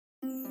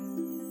Hi,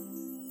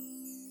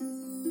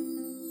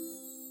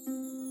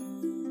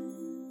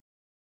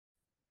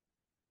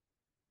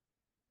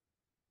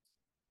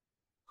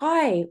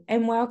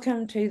 and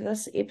welcome to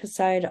this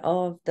episode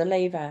of The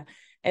Lever.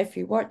 If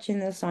you're watching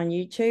this on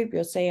YouTube,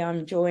 you'll see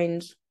I'm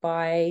joined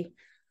by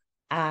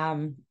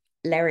um,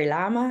 Larry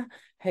Lama,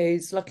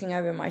 who's looking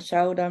over my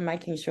shoulder,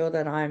 making sure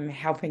that I'm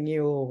helping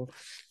you all.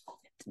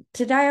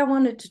 Today, I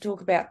wanted to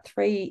talk about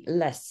three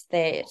lists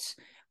that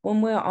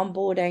when we're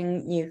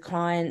onboarding new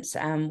clients,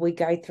 we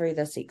go through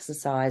this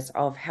exercise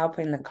of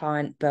helping the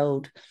client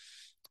build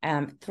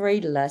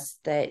three lists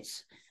that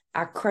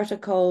are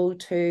critical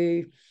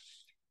to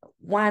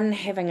one,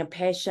 having a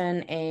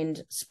passion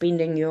and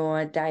spending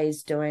your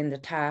days doing the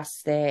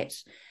tasks that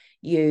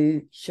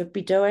you should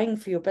be doing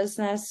for your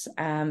business,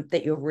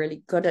 that you're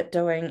really good at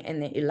doing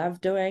and that you love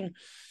doing.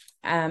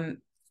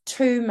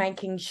 Two,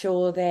 making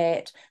sure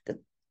that the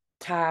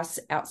tasks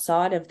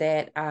outside of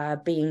that are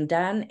being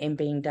done and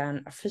being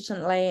done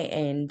efficiently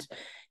and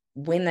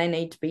when they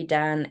need to be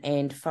done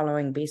and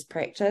following best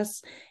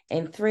practice.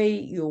 And three,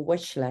 your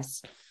wish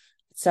list.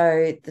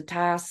 So the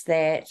tasks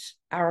that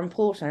are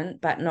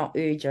important but not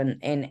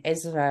urgent, and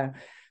as a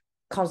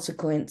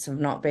consequence of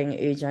not being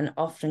urgent,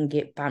 often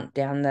get bumped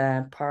down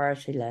the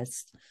priority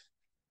list.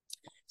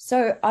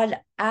 So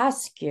I'd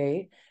ask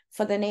you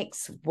for the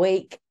next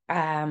week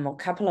or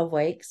couple of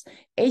weeks,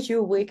 as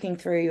you're working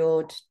through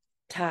your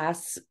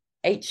tasks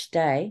each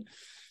day,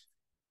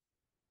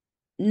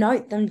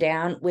 note them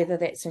down, whether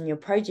that's in your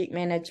project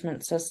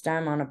management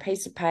system on a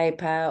piece of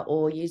paper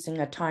or using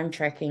a time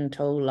tracking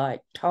tool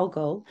like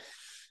Toggle.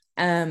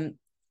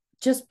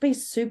 Just be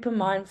super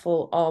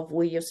mindful of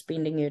where you're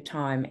spending your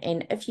time.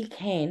 And if you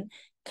can,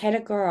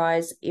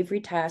 categorize every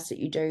task that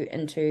you do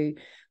into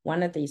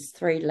one of these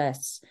three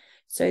lists.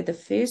 So the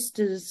first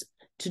is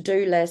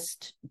to-do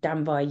list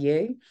done by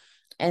you.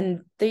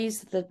 And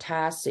these are the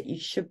tasks that you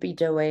should be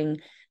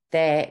doing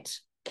that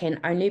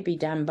can only be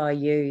done by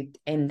you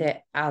and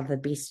that are the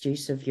best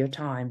use of your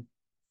time.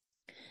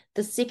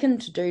 The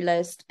second to-do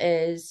list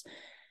is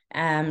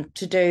to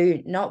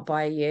do not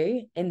by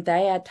you, and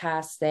they are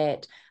tasks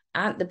that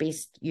aren't the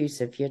best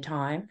use of your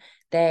time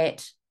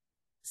that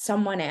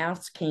someone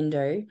else can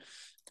do,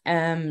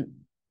 and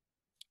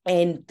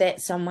that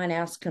someone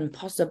else can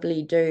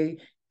possibly do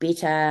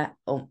better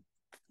or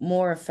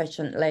more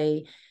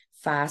efficiently,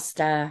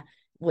 faster,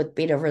 with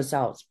better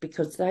results,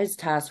 because those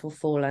tasks will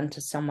fall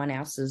into someone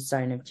else's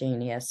zone of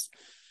genius.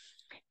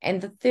 And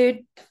the third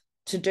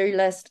to-do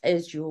list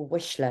is your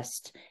wish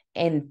list.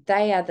 And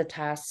they are the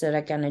tasks that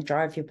are going to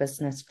drive your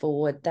business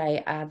forward.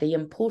 They are the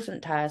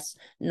important tasks,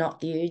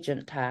 not the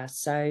urgent tasks.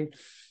 So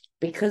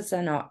because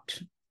they're not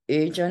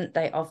urgent,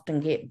 they often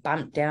get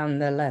bumped down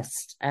the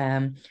list,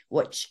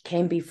 which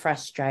can be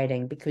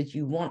frustrating because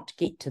you want to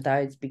get to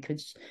those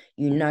because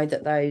you know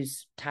that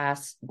those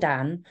tasks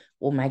done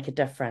will make a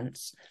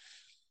difference.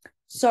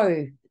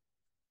 So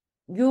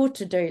your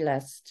to-do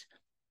list,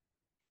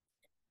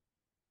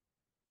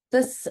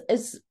 this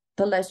is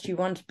the list you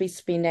want to be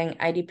spending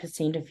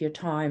 80% of your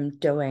time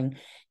doing.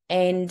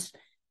 And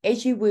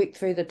as you work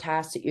through the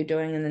tasks that you're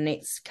doing in the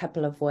next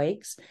couple of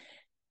weeks,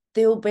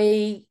 there'll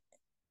be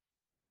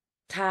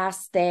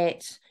tasks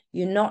that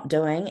you're not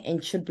doing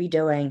and should be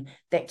doing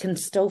that can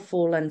still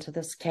fall into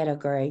this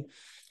category.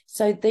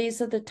 So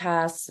these are the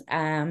tasks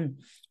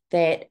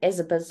that as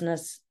a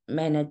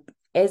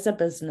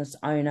business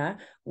owner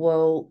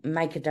will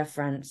make a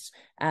difference.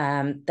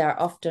 They're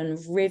often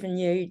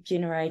revenue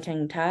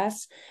generating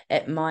tasks.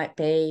 It might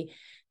be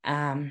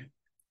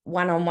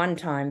one-on-one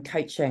time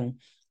coaching.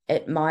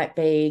 It might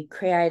be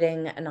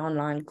creating an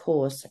online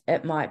course.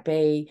 It might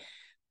be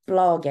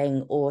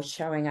blogging or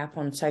showing up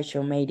on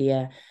social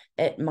media.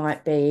 It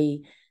might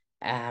be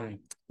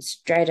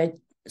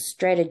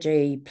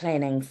strategy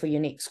planning for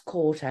your next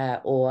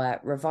quarter,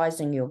 or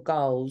revising your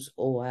goals,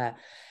 or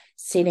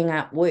setting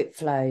up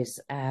workflows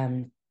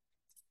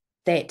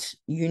that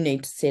you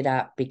need to set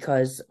up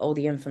because all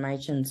the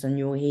information's in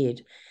your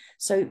head.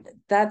 So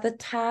they're the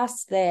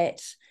tasks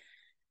that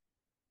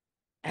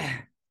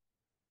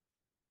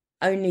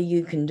only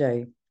you can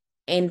do.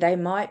 And they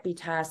might be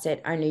tasks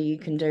that only you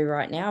can do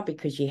right now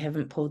because you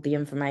haven't pulled the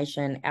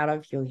information out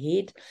of your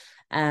head.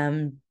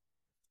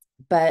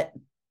 But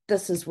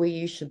this is where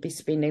you should be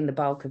spending the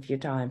bulk of your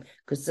time,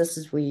 because this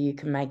is where you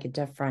can make a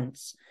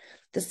difference.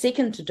 The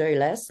second to-do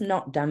list,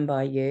 not done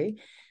by you,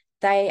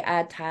 they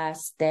are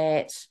tasks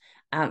that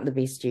aren't the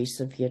best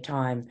use of your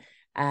time.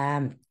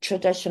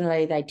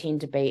 Traditionally, they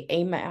tend to be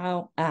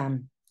email,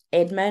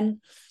 admin,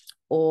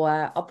 or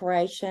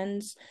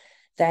operations.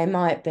 They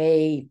might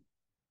be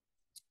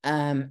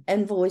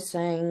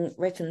invoicing,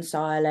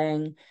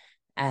 reconciling,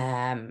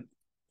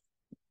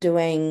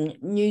 doing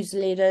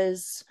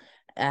newsletters,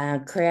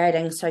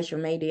 creating social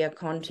media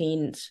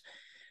content,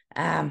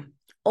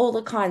 all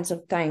the kinds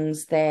of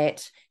things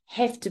that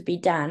have to be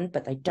done,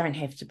 but they don't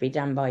have to be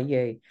done by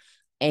you.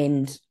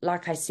 And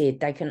like I said,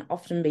 they can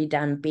often be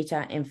done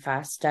better and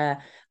faster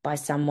by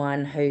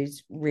someone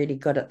who's really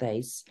good at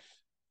these.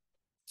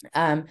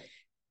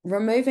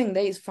 removing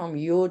these from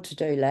your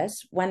to-do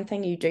list, one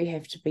thing you do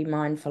have to be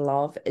mindful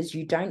of is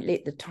you don't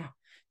let the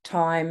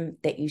time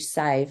that you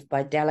save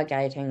by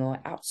delegating or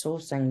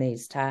outsourcing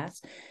these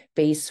tasks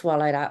be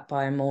swallowed up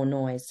by more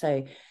noise.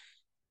 So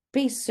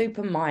be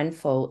super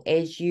mindful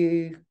as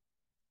you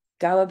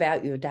go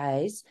about your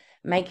days,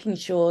 making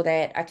sure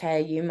that,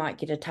 okay, you might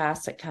get a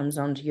task that comes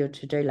onto your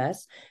to-do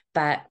list,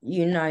 but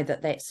you know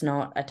that that's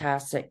not a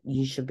task that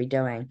you should be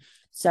doing.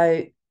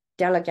 So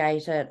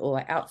delegate it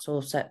or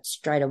outsource it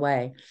straight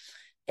away.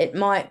 It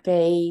might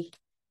be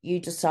you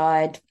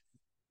decide,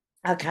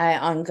 okay,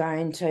 I'm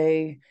going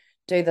to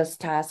do this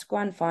task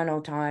one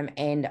final time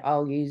and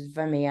I'll use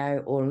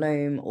Vimeo or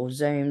Loom or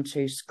Zoom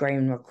to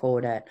screen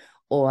record it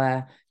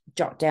or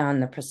jot down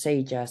the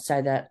procedure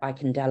so that I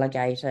can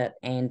delegate it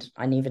and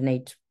I never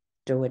need to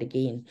do it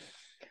again.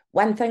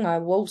 One thing I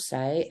will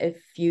say,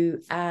 if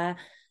you are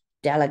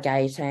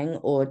delegating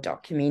or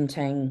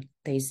documenting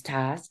these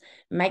tasks,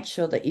 make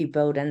sure that you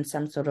build in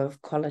some sort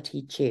of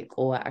quality check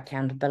or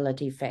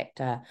accountability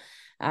factor,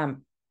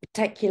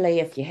 particularly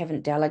if you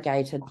haven't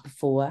delegated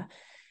before.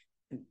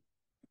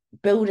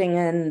 Building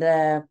in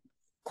the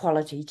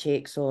quality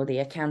checks or the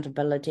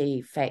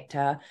accountability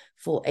factor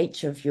for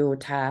each of your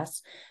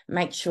tasks,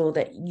 make sure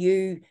that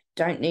you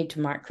don't need to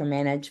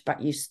micromanage,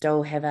 but you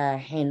still have a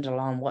handle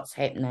on what's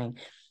happening.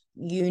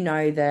 You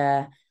know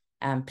the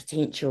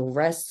potential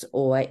risks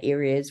or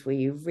areas where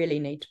you really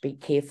need to be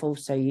careful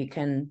so you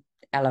can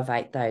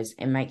elevate those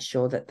and make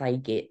sure that they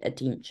get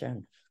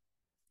attention.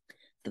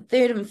 The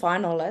third and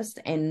final list,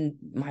 and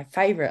my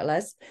favorite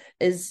list,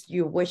 is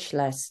your wish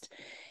list.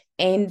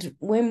 And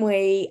when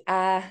we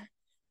are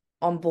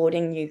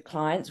onboarding new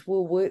clients,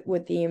 we'll work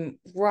with them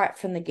right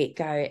from the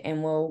get-go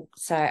and we'll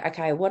say,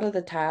 okay, what are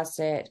the tasks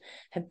that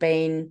have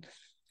been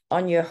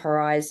on your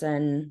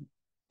horizon?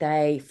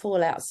 They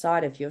fall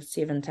outside of your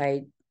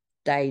 7-day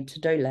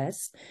to-do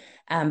list,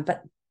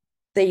 but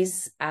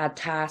these are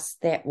tasks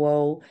that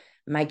will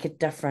make a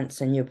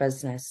difference in your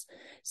business.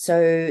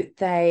 So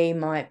they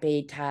might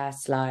be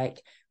tasks like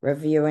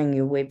reviewing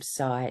your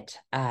website,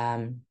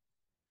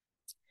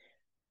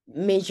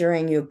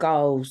 measuring your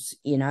goals.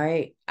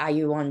 Are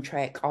you on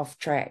track, off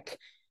track?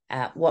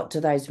 What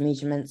do those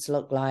measurements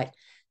look like?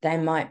 They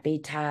might be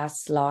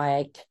tasks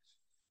like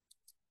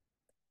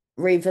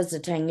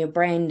revisiting your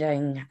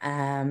branding,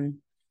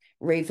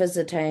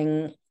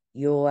 revisiting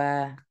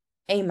your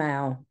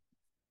email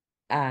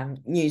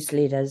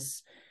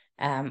newsletters.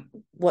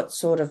 What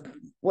sort of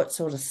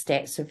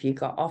stats have you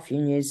got off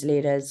your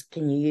newsletters?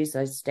 Can you use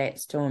those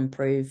stats to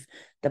improve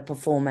the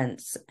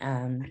performance?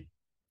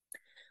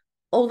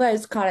 All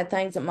those kind of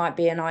things. It might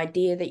be an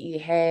idea that you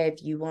have,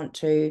 you want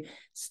to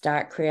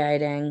start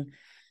creating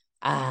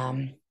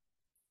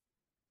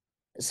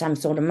some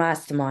sort of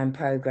mastermind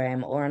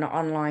program or an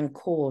online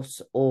course,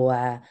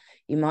 or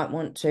you might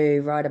want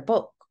to write a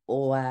book,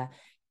 or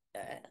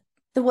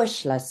the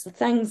wish list, the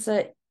things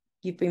that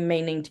you've been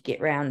meaning to get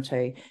round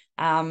to.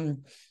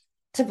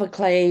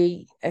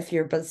 Typically, if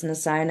you're a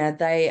business owner,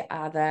 they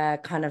are the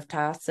kind of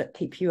tasks that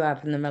keep you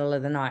up in the middle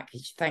of the night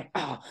because you think,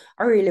 oh,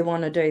 I really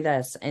want to do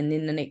this. And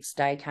then the next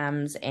day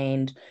comes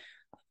and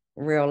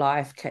real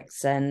life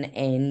kicks in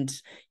and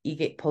you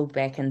get pulled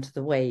back into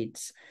the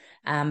weeds.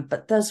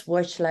 But this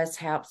wish list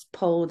helps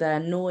pull the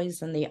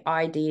noise and the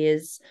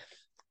ideas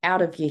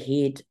out of your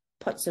head,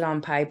 puts it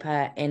on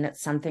paper, and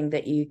it's something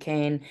that you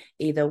can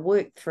either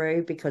work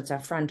through because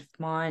they're front of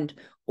mind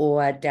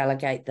or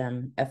delegate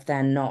them if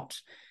they're not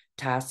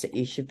tasks that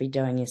you should be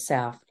doing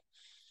yourself.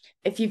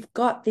 If you've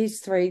got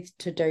these 3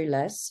 to-do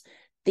lists,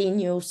 then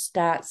you'll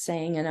start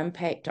seeing an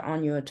impact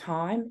on your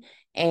time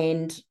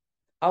and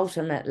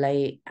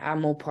ultimately a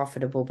more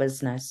profitable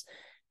business,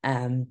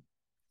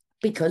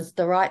 because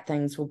the right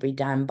things will be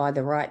done by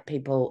the right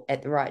people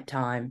at the right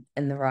time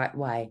in the right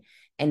way.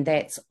 And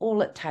that's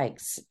all it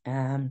takes.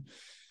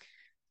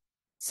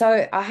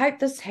 So I hope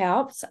this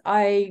helps.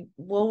 I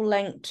will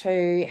link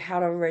to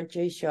how to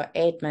reduce your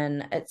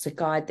admin. It's a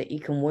guide that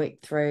you can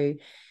work through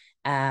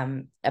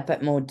a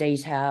bit more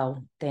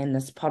detail than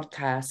this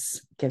podcast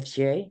gives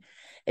you.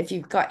 If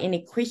you've got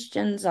any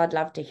questions, I'd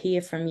love to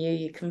hear from you.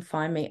 You can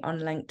find me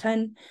on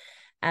LinkedIn,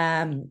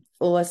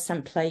 or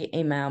simply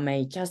email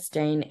me,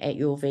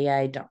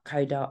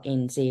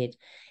 justine@yourva.co.nz.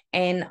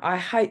 And I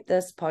hope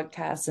this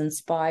podcast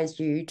inspires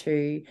you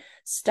to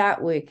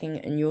start working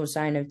in your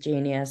zone of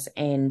genius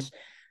and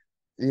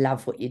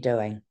love what you're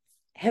doing.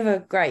 Have a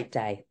great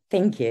day.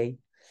 Thank you.